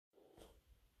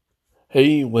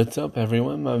Hey, what's up,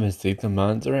 everyone? My name is Ethan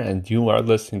Monzer, and you are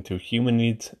listening to Human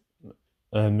Needs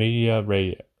Media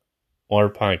Radio or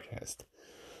podcast.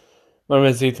 My name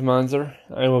is Ethan Monzer.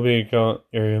 I will be your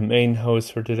main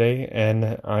host for today,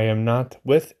 and I am not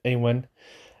with anyone,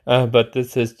 but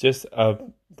this is just a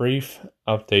brief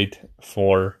update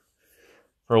for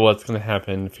what's going to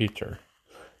happen in the future.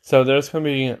 So there's going to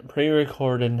be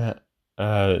pre-recorded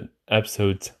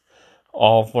episodes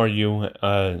all for you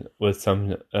with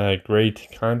some great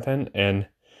content and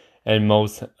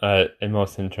most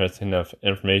interesting of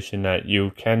information that you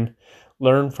can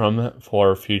learn from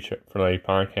for like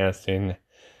podcasting,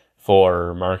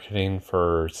 for marketing,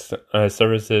 for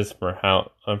services,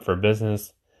 for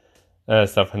business,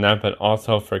 stuff like that, but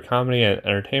also for comedy and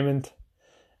entertainment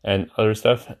and other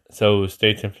stuff. So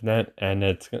stay tuned for that.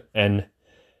 And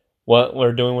what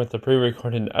we're doing with the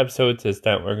pre-recorded episodes is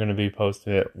that we're going to be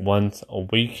posting it once a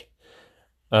week.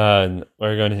 We're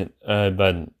going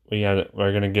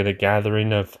to get a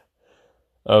gathering of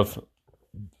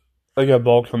like a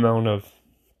bulk amount of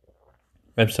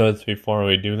episodes before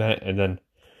we do that, and then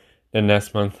the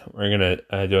next month we're gonna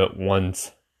do it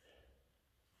once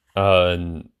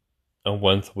a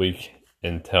week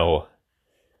until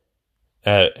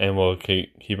and we'll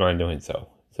keep on doing so.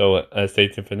 So stay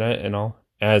tuned for that, and all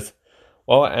as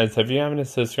well as if you haven't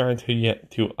subscribed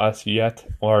to us yet,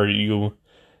 or you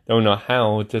don't know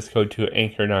how, just go to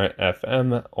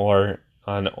Anchor.fm or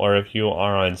if you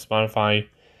are on Spotify,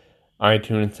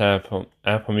 iTunes,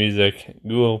 Apple Music,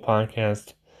 Google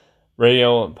Podcast,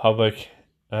 Radio Public,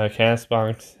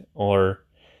 Castbox, or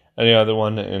any other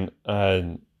one, and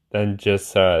then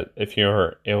just if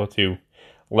you're able to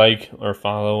like or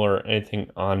follow or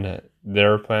anything on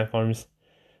their platforms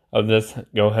of this,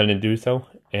 go ahead and do so,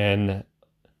 and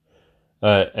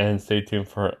stay tuned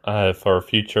for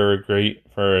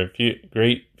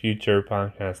great future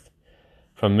podcast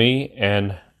from me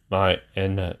and my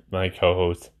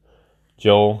co-host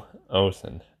Joel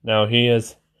Osen. Now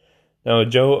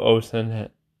Joe Osen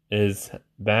is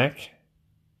back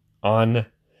on.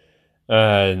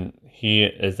 He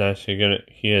is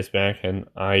back, and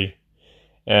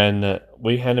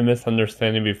we had a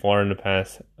misunderstanding before in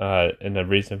the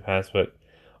recent past, but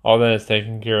all that is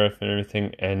taken care of and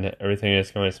everything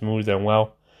is going smooth and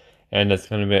well, and it's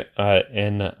going to be,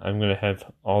 and I'm going to have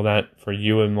all that for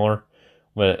you and more.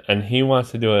 And he wants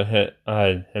to do a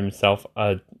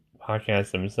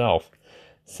podcast himself.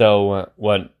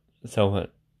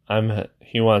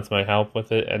 He wants my help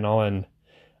with it and all, and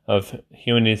of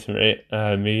Human Needs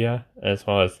Media, as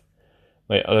well as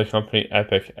my other company,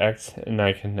 Epic X, and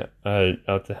I can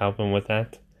help to help him with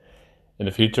that in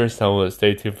the future. So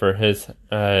stay tuned for his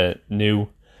new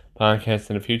podcast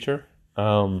in the future.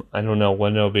 I don't know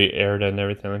when it'll be aired and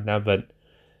everything like that,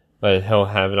 but he'll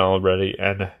have it all ready.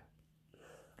 And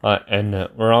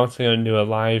we're also going to do a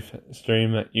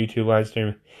YouTube live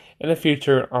stream in the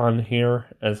future on here,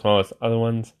 as well as other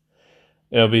ones.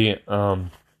 It'll be within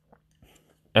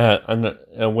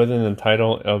the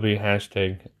title, it'll be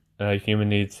hashtag Human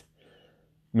Needs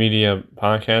Media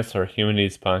Podcast or Human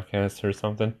Needs Podcast or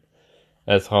something.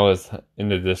 As well as in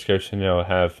the description, it'll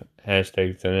have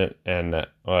hashtags in it and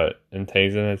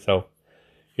tags in it, so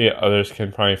others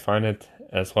can probably find it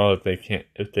as well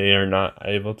if they are not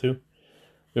able to.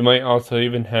 We might also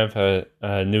even have a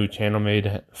new channel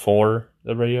made for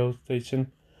the radio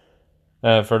station,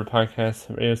 for the podcast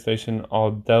radio station.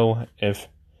 Although if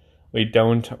we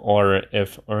don't, or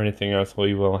anything else,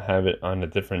 we will have it on a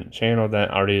different channel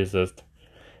that already exists,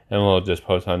 and we'll just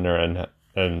post on there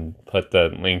and put the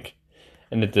link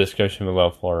in the description below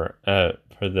for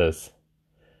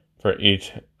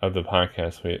each of the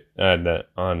podcasts that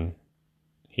on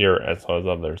here as well as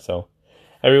others. So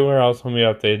everywhere else will be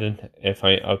updated if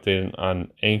I update it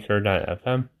on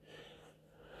Anchor.fm.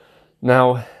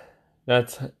 Now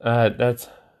that's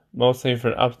mostly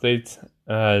for updates.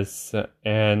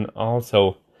 And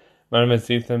also, my name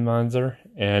is Ethan Monzer,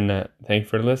 and thank you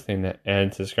for listening.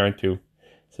 And subscribe,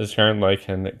 like,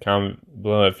 and comment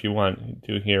below if you want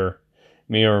to hear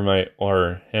me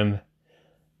or him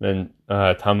then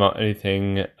talk about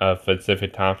anything, a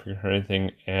specific topic or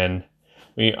anything. And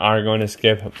we are going to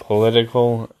skip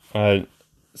political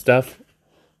stuff,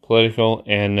 political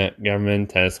and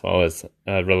government, as well as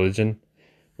religion.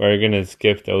 We're going to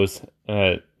skip those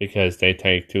because they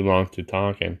take too long to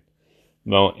talk, and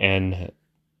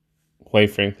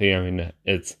quite frankly, I mean,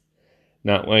 it's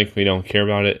not like we don't care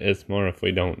about it. It's more if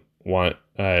we don't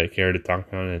care to talk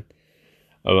about it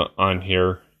on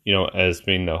here, as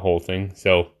being the whole thing.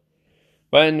 So,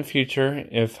 but in the future,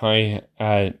 if Human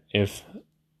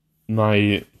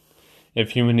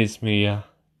Needs Media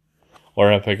or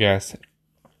EpicX,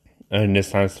 and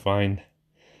this time's fine.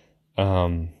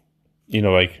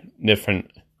 Like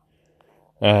different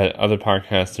other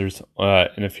podcasters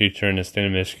in the future in the state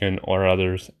of Michigan or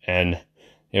others, and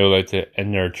they would like to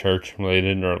end their church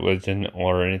related or religion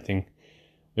or anything,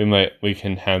 we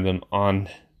can have them on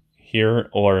here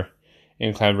or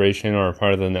in collaboration or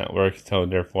part of the network, so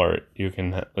therefore you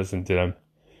can listen to them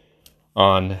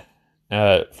on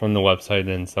from the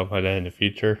website and stuff like that in the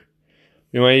future.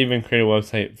 We might even create a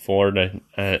website for the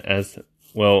as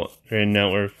well, create a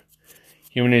network,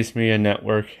 Human Needs Media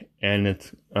Network, and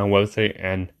it's a website,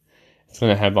 and it's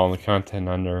going to have all the content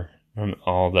under from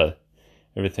all the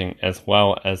everything, as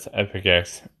well as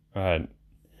EpicX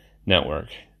network.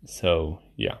 So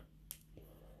yeah.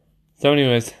 So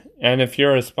anyways, and if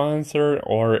you're a sponsor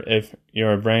or if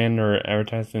you're a brand or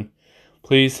advertising,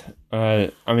 please,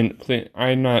 please,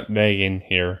 I'm not begging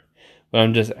here, but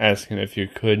I'm just asking if you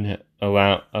could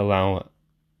allow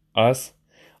us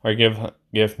or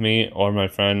give me or my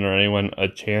friend or anyone a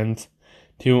chance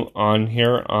to on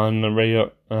here on the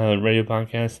radio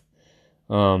podcast,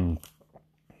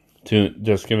 to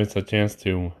just give us a chance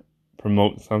to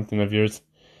promote something of yours,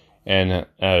 and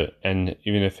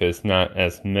even if it's not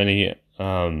as many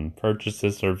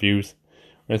purchases or views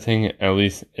or anything, at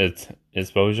least it's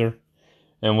exposure.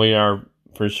 And we are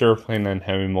for sure planning on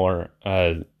having more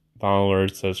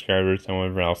followers, subscribers, and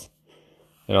whatever else,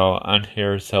 on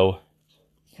here. So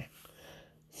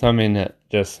I mean,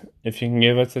 just if you can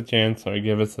give us a chance or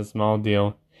give us a small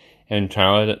deal and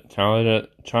trial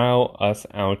us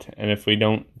out, and if we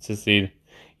don't succeed,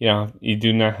 you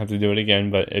do not have to do it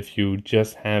again. But if you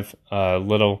just have a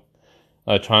little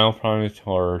trial product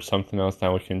or something else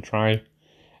that we can try,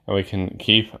 and we can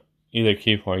either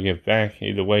keep or give back,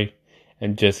 either way,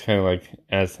 and just kind of like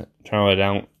as trial it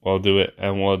out, we'll do it,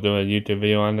 and we'll do a YouTube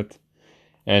video on it,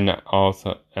 and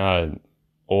also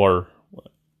or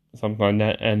something like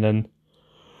that, and then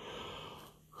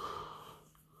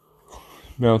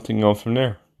melting go from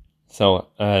there. So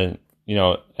and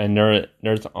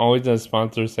there's always a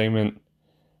sponsor segment.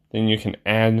 Then you can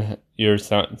add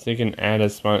yourself, so you can add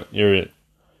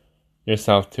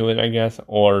yourself to it, I guess,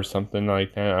 or something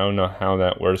like that. I don't know how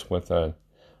that works with a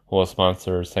whole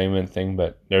sponsor segment thing,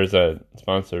 but there's a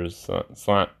sponsor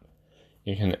slot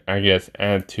you can, I guess,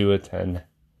 add to it and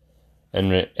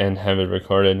have it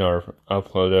recorded or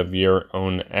upload of your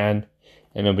own ad,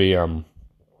 and it'll be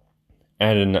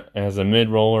added as a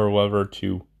mid-roll or whatever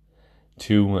to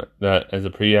that, as a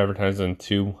pre-advertisement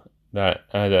to that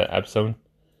episode,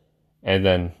 and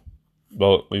then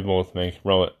we both make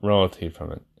royalty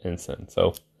from it instant.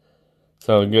 So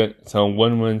good. So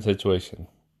win-win situation.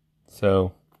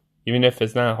 So even if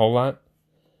it's not a whole lot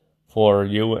for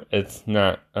you, it's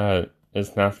not going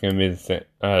to be the same,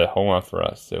 a whole lot for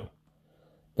us. So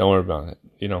don't worry about it.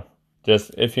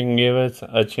 Just if you can give us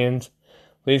a chance,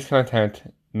 please contact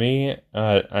me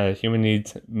at Human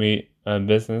Needs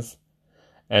Business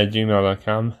at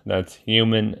gmail.com. That's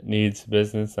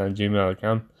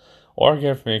humanneedsbusiness@gmail.com. Or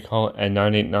give me a call at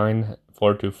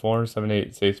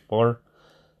 989-424-7864.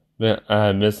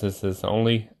 Businesses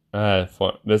only,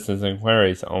 for business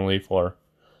inquiries only for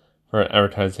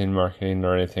advertising, marketing,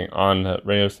 or anything on the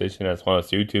radio station, as well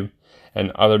as YouTube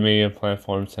and other media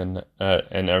platforms and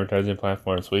advertising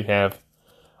platforms. We have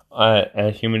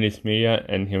at Human Needs Media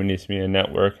and Human Needs Media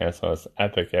Network, as well as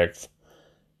EpicX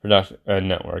Production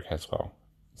Network as well.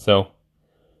 So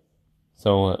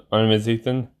my name is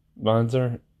Ethan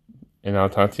Bonzer, and I'll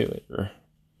talk to you later.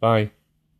 Bye.